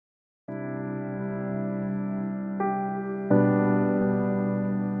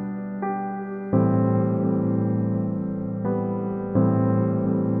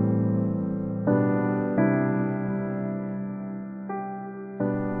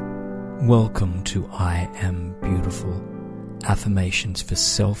Welcome to I Am Beautiful, Affirmations for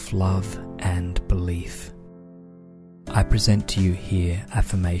Self-Love and Belief. I present to you here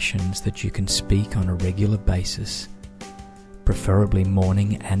affirmations that you can speak on a regular basis, preferably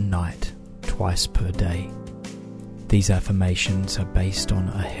morning and night, twice per day. These affirmations are based on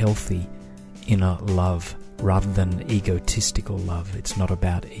a healthy inner love rather than egotistical love. It's not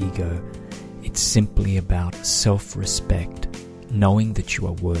about ego. It's simply about self-respect, knowing that you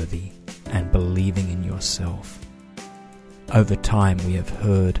are worthy and believing in yourself. Over time, we have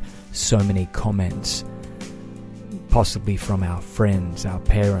heard so many comments, possibly from our friends, our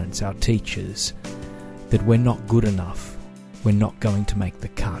parents, our teachers, that we're not good enough, we're not going to make the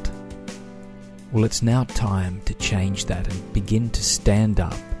cut. Well, it's now time to change that and begin to stand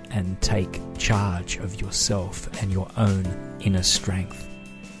up and take charge of yourself and your own inner strength.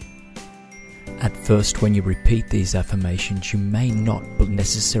 At first, when you repeat these affirmations, you may not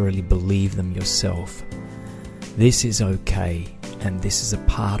necessarily believe them yourself. This is okay, and this is a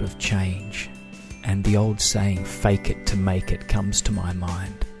part of change. And the old saying, fake it to make it, comes to my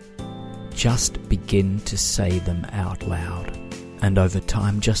mind. Just begin to say them out loud. And over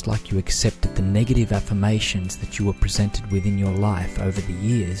time, just like you accepted the negative affirmations that you were presented with in your life over the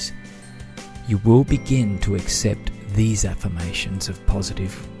years, you will begin to accept these affirmations of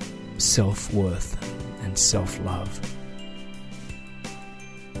positive self-worth and self-love.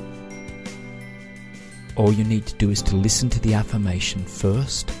 All you need to do is to listen to the affirmation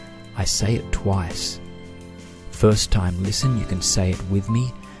first. I say it twice. First time listen, you can say it with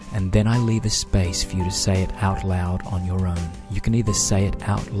me, and then I leave a space for you to say it out loud on your own. You can either say it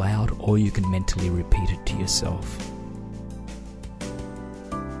out loud or you can mentally repeat it to yourself.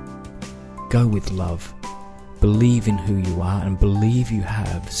 Go with love. Believe in who you are and believe you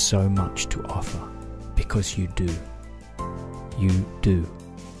have so much to offer, because you do. You do.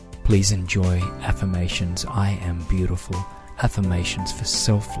 Please enjoy affirmations. I am beautiful. Affirmations for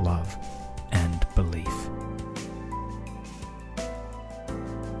self-love and belief.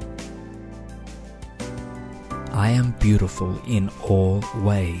 I am beautiful in all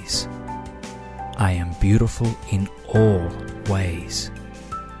ways. I am beautiful in all ways.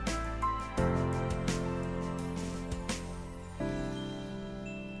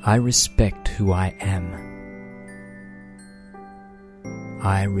 I respect who I am.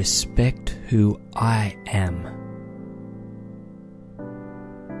 I respect who I am.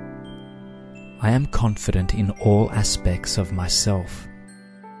 I am confident in all aspects of myself.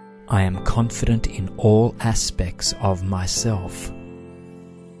 I am confident in all aspects of myself.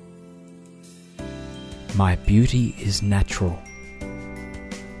 My beauty is natural.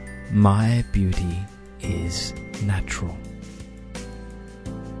 My beauty is natural.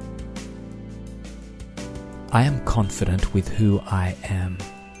 I am confident with who I am.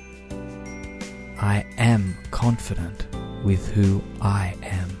 I am confident with who I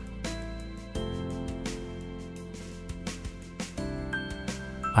am.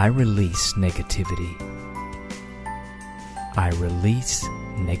 I release negativity. I release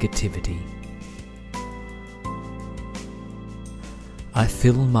negativity. I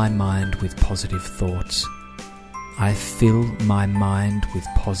fill my mind with positive thoughts. I fill my mind with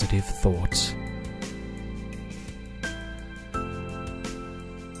positive thoughts.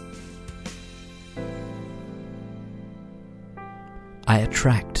 I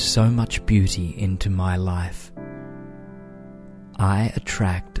attract so much beauty into my life. I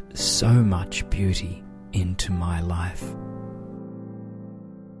attract so much beauty into my life.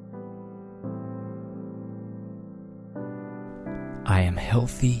 I am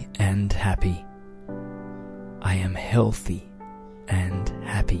healthy and happy. I am healthy and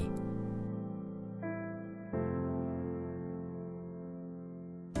happy.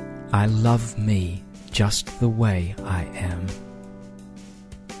 I love me just the way I am.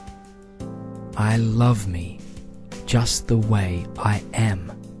 I love me just the way I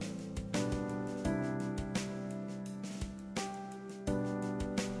am.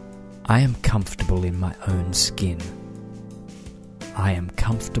 I am comfortable in my own skin. I am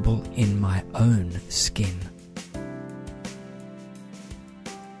comfortable in my own skin.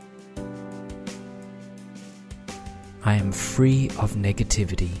 I am free of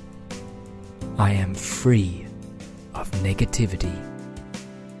negativity. I am free of negativity.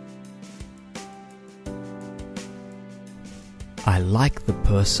 I like the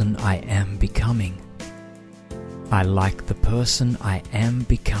person I am becoming. I like the person I am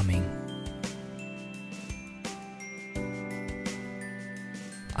becoming.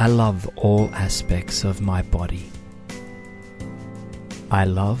 I love all aspects of my body. I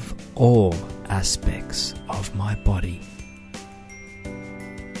love all aspects of my body.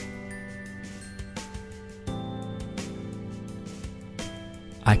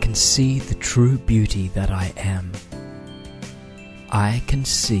 I can see the true beauty that I am. I can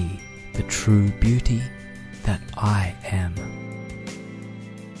see the true beauty that I am.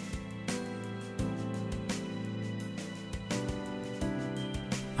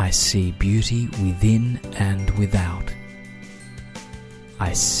 I see beauty within and without.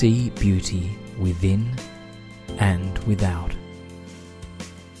 I see beauty within and without.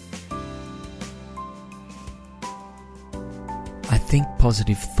 I think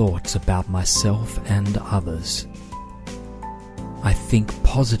positive thoughts about myself and others. I think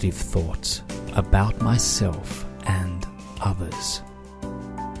positive thoughts about myself and others.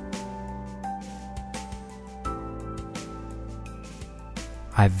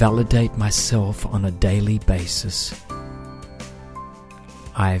 I validate myself on a daily basis.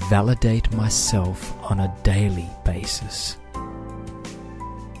 I validate myself on a daily basis.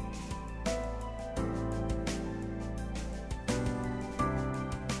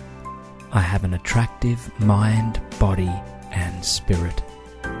 I have an attractive mind, body, and spirit.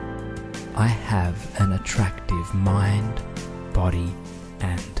 I have an attractive mind, body,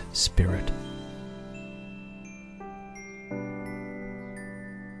 and spirit.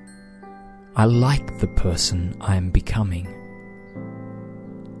 I like the person I am becoming.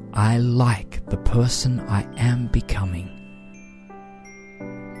 I like the person I am becoming.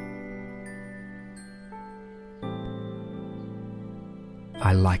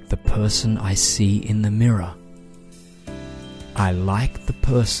 I like the person I see in the mirror. I like the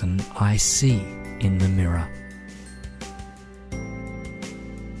person I see in the mirror.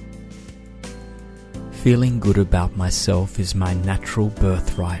 Feeling good about myself is my natural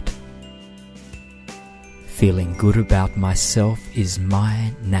birthright. Feeling good about myself is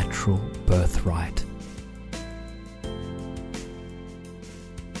my natural birthright.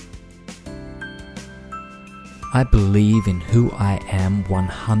 I believe in who I am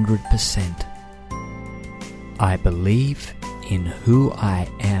 100%. I believe in who I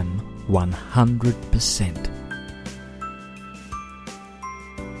am 100%.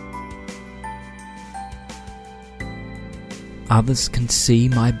 Others can see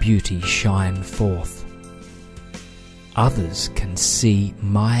my beauty shine forth. Others can see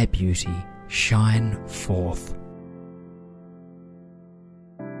my beauty shine forth.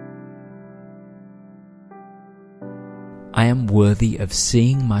 I am worthy of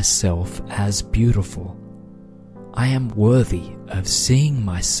seeing myself as beautiful. I am worthy of seeing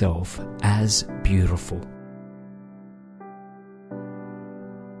myself as beautiful.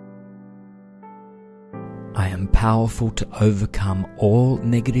 I am powerful to overcome all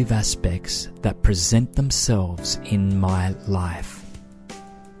negative aspects that present themselves in my life.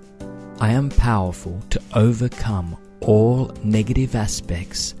 I am powerful to overcome all negative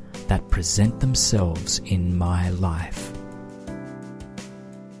aspects that present themselves in my life.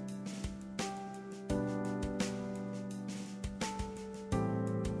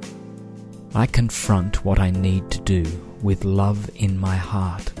 I confront what I need to do with love in my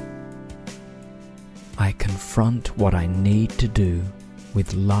heart. I confront what I need to do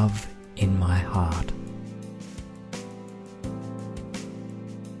with love in my heart.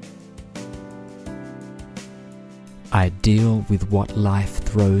 I deal with what life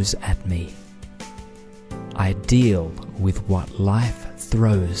throws at me. I deal with what life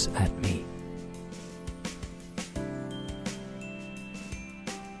throws at me.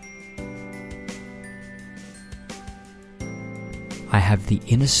 I have the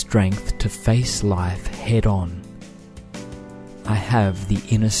inner strength to face life head on. I have the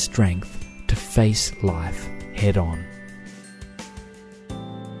inner strength to face life head on.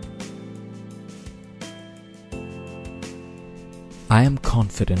 I am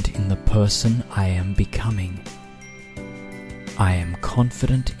confident in the person I am becoming. I am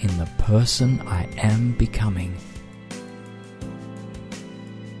confident in the person I am becoming.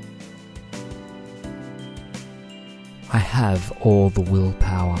 I have all the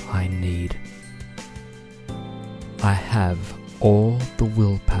willpower I need. I have all the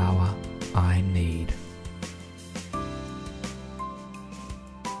willpower I need.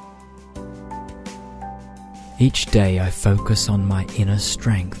 Each day I focus on my inner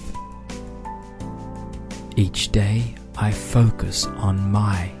strength. Each day I focus on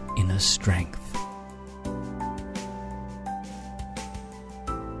my inner strength.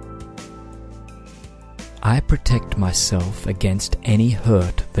 I protect myself against any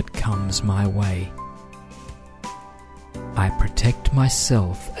hurt that comes my way. I protect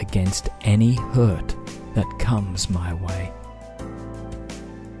myself against any hurt that comes my way.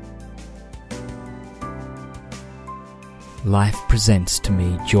 Life presents to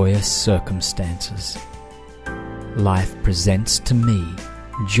me joyous circumstances. Life presents to me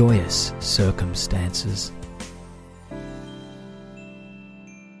joyous circumstances.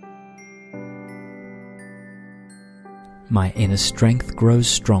 My inner strength grows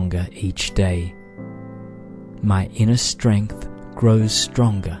stronger each day. My inner strength grows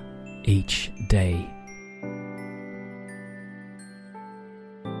stronger each day.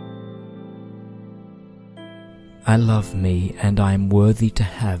 I love me and I am worthy to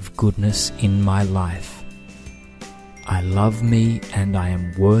have goodness in my life. I love me and I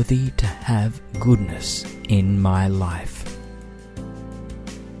am worthy to have goodness in my life.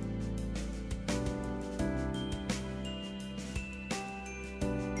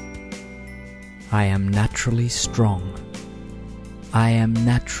 I am naturally strong. I am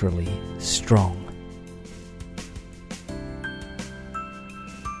naturally strong.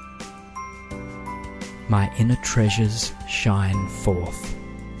 My inner treasures shine forth.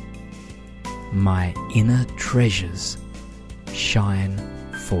 My inner treasures shine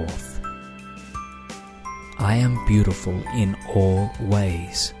forth. I am beautiful in all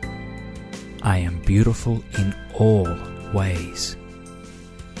ways. I am beautiful in all ways.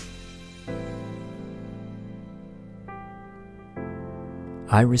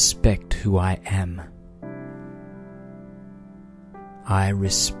 I respect who I am. I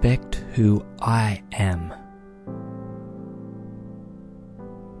respect who I am.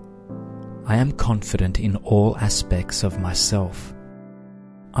 I am confident in all aspects of myself.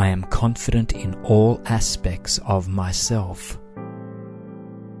 I am confident in all aspects of myself.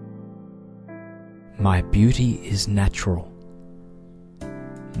 My beauty is natural.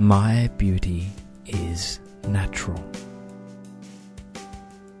 My beauty is natural.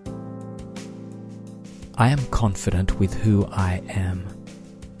 I am confident with who I am.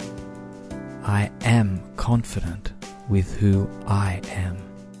 I am confident with who I am.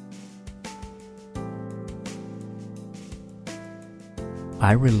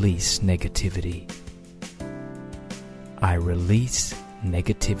 I release negativity. I release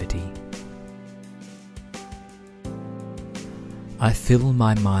negativity. I fill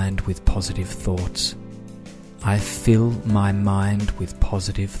my mind with positive thoughts. I fill my mind with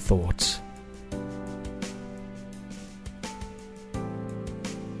positive thoughts.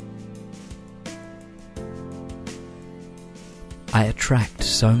 I attract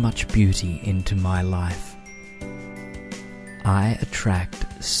so much beauty into my life. I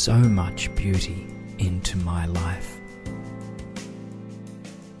attract so much beauty into my life.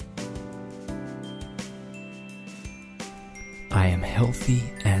 I am healthy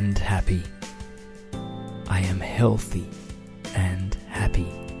and happy. I am healthy and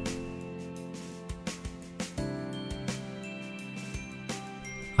happy.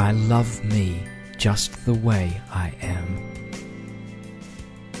 I love me just the way I am.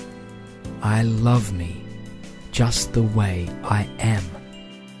 I love me just the way I am.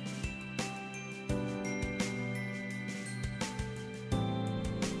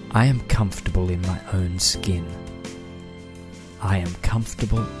 I am comfortable in my own skin. I am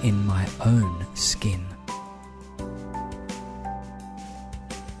comfortable in my own skin.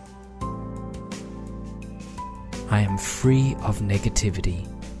 I am free of negativity.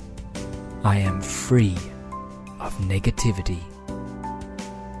 I am free of negativity.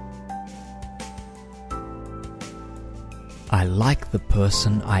 I like the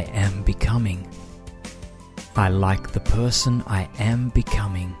person I am becoming. I like the person I am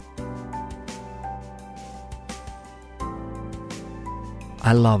becoming.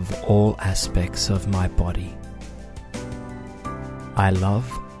 I love all aspects of my body. I love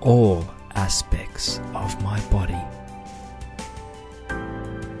all aspects of my body.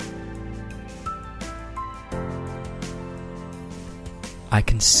 I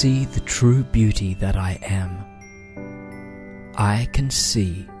can see the true beauty that I am. I can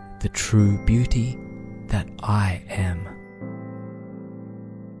see the true beauty that I am.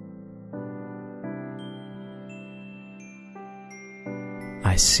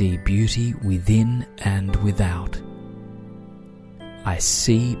 I see beauty within and without. I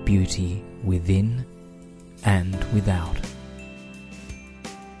see beauty within and without.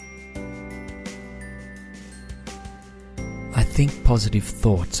 I think positive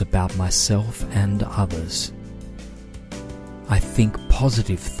thoughts about myself and others. I think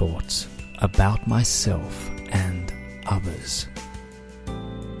positive thoughts about myself and others.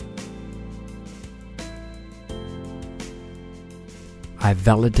 I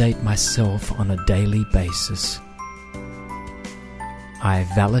validate myself on a daily basis. I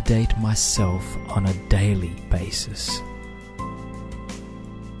validate myself on a daily basis.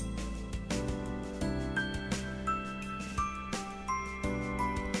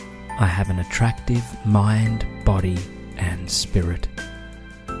 I have an attractive mind, body, and spirit.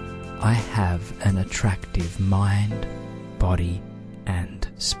 I have an attractive mind, body, and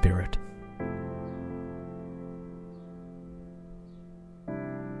spirit.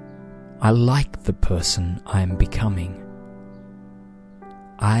 I like the person I am becoming.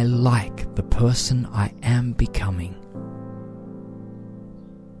 I like the person I am becoming.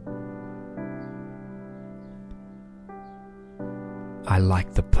 I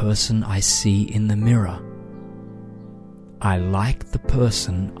like the person I see in the mirror. I like the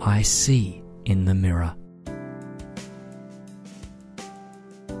person I see in the mirror.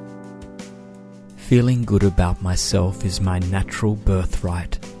 Feeling good about myself is my natural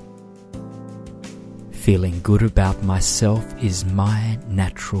birthright. Feeling good about myself is my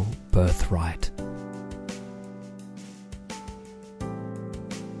natural birthright.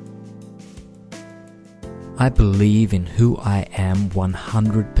 I believe in who I am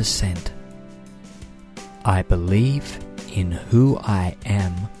 100%. I believe in who I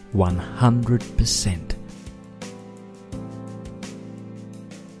am 100%.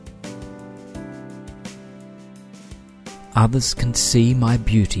 Others can see my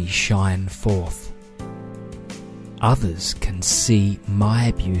beauty shine forth. Others can see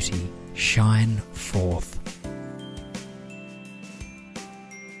my beauty shine forth.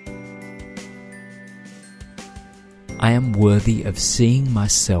 I am worthy of seeing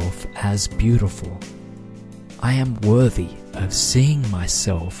myself as beautiful. I am worthy of seeing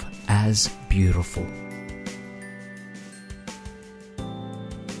myself as beautiful.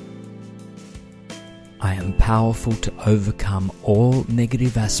 I am powerful to overcome all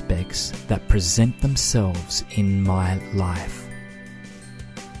negative aspects that present themselves in my life.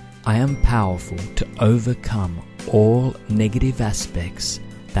 I am powerful to overcome all negative aspects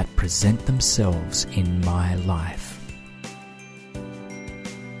that present themselves in my life.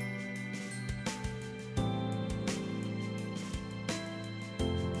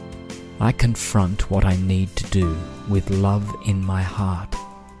 I confront what I need to do with love in my heart.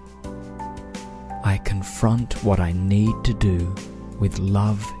 I confront what I need to do with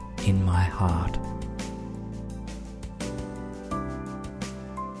love in my heart.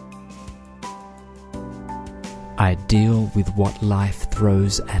 I deal with what life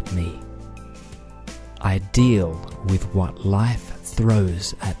throws at me. I deal with what life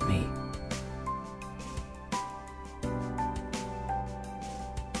throws at me.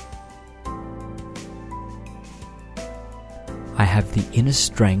 I have the inner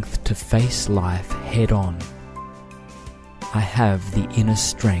strength to face life head on. I have the inner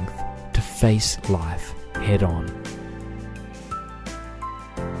strength to face life head on.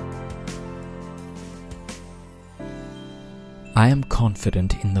 I am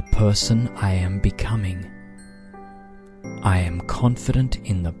confident in the person I am becoming. I am confident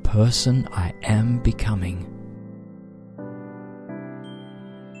in the person I am becoming.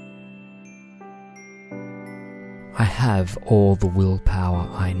 I have all the willpower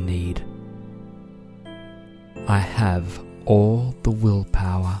I need. I have all the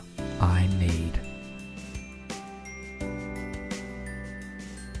willpower I need.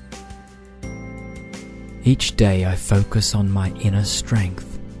 Each day I focus on my inner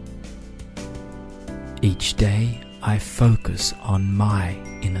strength. Each day I focus on my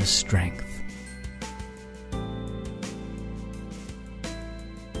inner strength.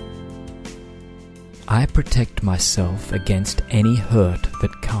 I protect myself against any hurt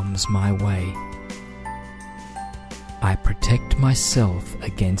that comes my way. I protect myself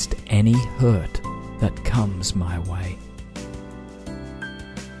against any hurt that comes my way.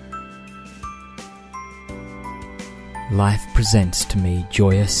 Life presents to me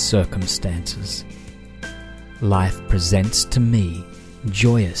joyous circumstances. Life presents to me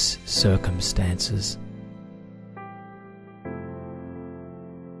joyous circumstances.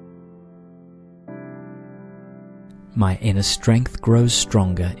 My inner strength grows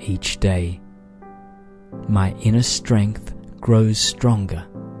stronger each day. My inner strength grows stronger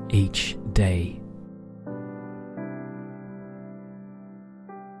each day.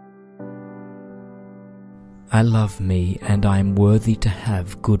 I love me and I am worthy to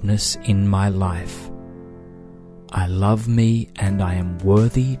have goodness in my life. I love me and I am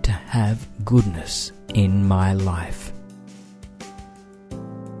worthy to have goodness in my life.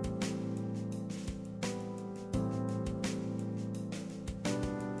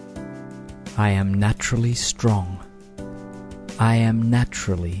 I am naturally strong. I am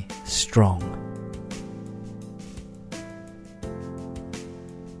naturally strong.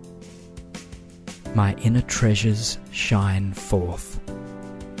 My inner treasures shine forth.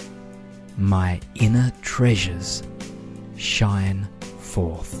 My inner treasures shine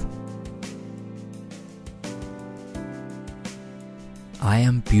forth. I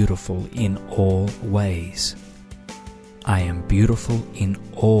am beautiful in all ways. I am beautiful in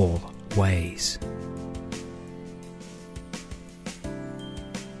all ways.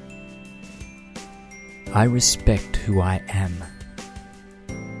 I respect who I am.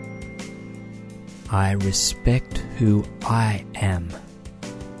 I respect who I am.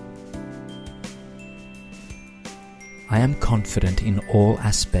 I am confident in all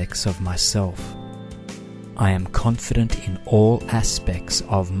aspects of myself. I am confident in all aspects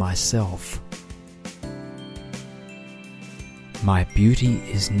of myself. My beauty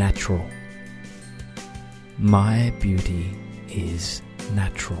is natural. My beauty is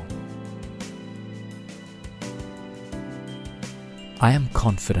natural. I am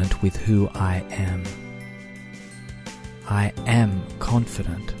confident with who I am. I am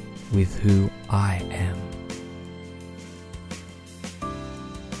confident with who I am.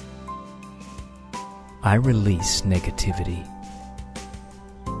 I release negativity.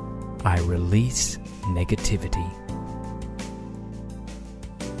 I release negativity.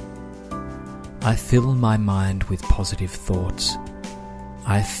 I fill my mind with positive thoughts.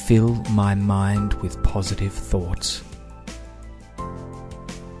 I fill my mind with positive thoughts.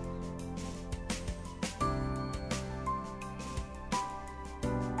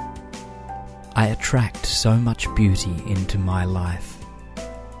 I attract so much beauty into my life.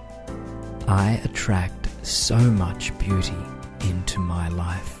 I attract so much beauty into my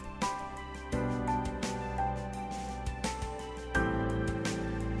life.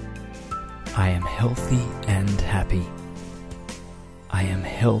 I am healthy and happy. I am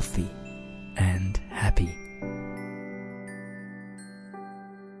healthy and happy.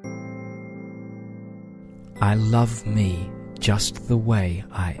 I love me just the way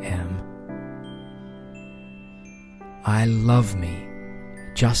I am. I love me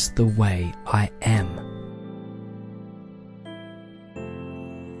just the way I am.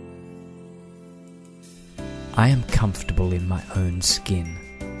 I am comfortable in my own skin.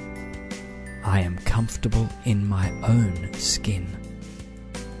 I am comfortable in my own skin.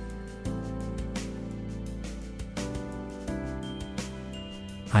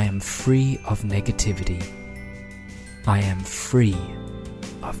 I am free of negativity. I am free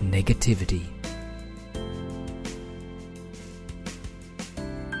of negativity.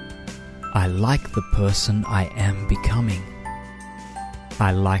 I like the person I am becoming.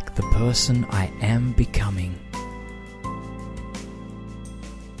 I like the person I am becoming.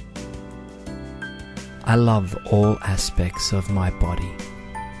 I love all aspects of my body.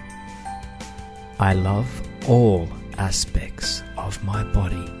 I love all aspects of my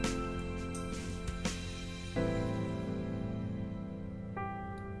body.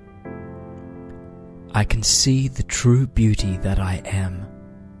 I can see the true beauty that I am.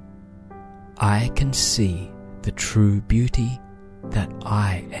 I can see the true beauty that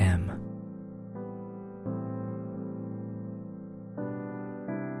I am.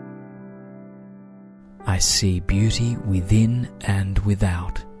 I see beauty within and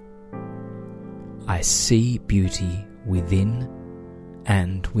without. I see beauty within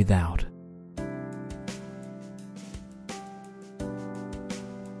and without.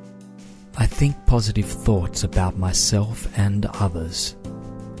 I think positive thoughts about myself and others.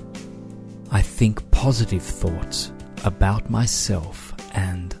 I think positive thoughts about myself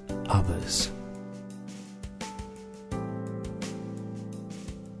and others.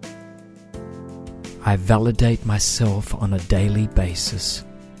 I validate myself on a daily basis.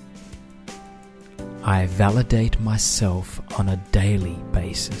 I validate myself on a daily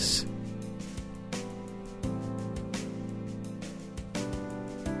basis.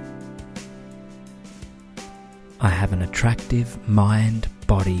 I have an attractive mind,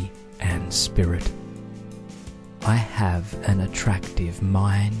 body, and spirit. I have an attractive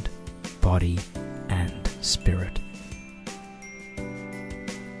mind, body, and spirit.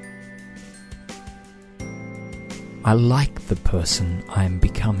 I like the person I am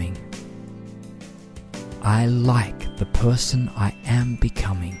becoming. I like the person I am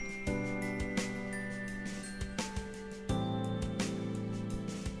becoming.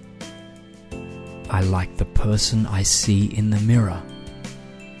 I like the person I see in the mirror.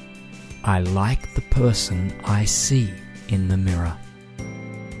 I like the person I see in the mirror.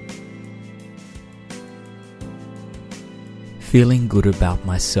 Feeling good about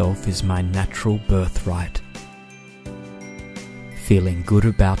myself is my natural birthright. Feeling good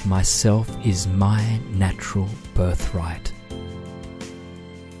about myself is my natural birthright.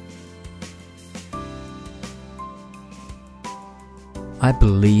 I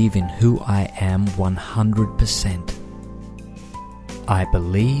believe in who I am 100%. I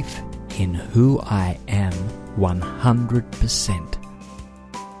believe in who I am 100%.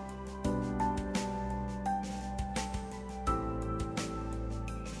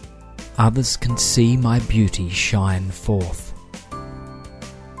 Others can see my beauty shine forth.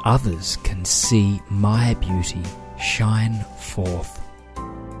 Others can see my beauty shine forth.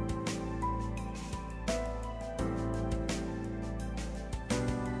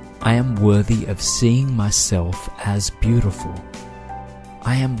 I am worthy of seeing myself as beautiful.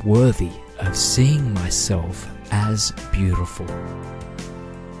 I am worthy of seeing myself as beautiful.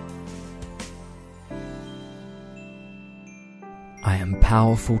 I am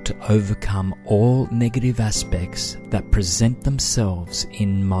powerful to overcome all negative aspects that present themselves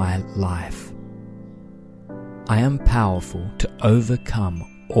in my life. I am powerful to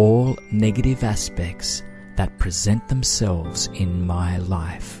overcome all negative aspects that present themselves in my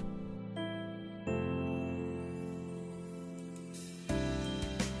life.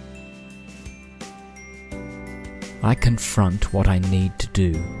 I confront what I need to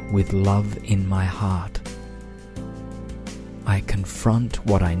do with love in my heart. I confront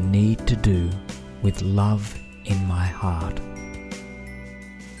what I need to do with love in my heart.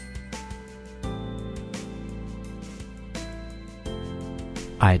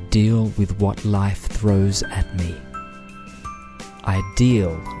 I deal with what life throws at me. I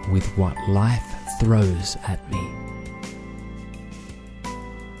deal with what life throws at me.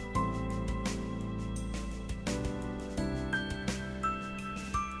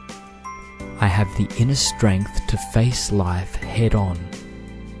 I have the inner strength to face life head on.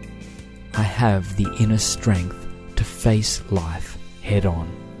 I have the inner strength to face life head on.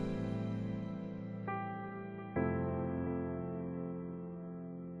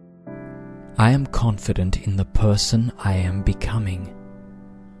 I am confident in the person I am becoming.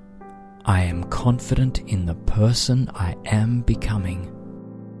 I am confident in the person I am becoming.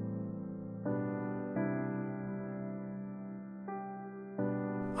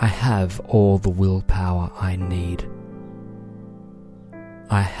 I have all the willpower I need.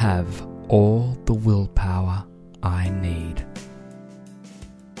 I have all the willpower I need.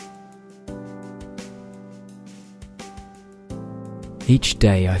 Each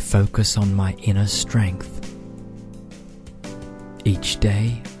day I focus on my inner strength. Each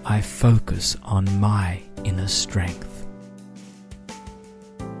day I focus on my inner strength.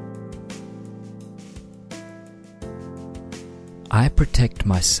 I protect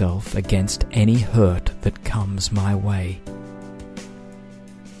myself against any hurt that comes my way.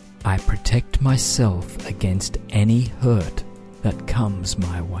 I protect myself against any hurt that comes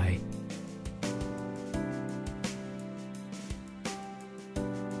my way.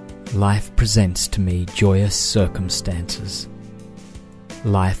 Life presents to me joyous circumstances.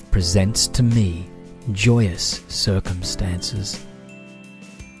 Life presents to me joyous circumstances.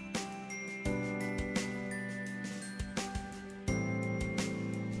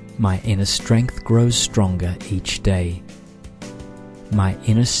 My inner strength grows stronger each day. My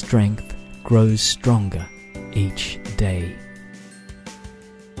inner strength grows stronger each day.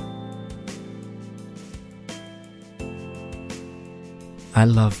 I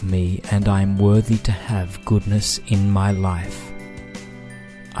love me and I am worthy to have goodness in my life.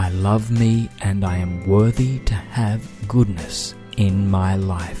 I love me and I am worthy to have goodness in my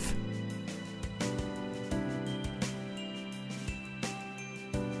life.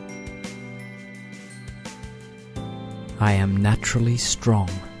 I am naturally strong.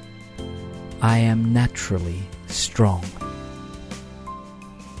 I am naturally strong.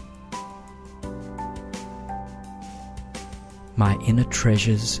 My inner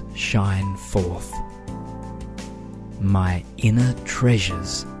treasures shine forth. My inner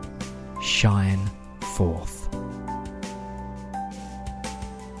treasures shine forth.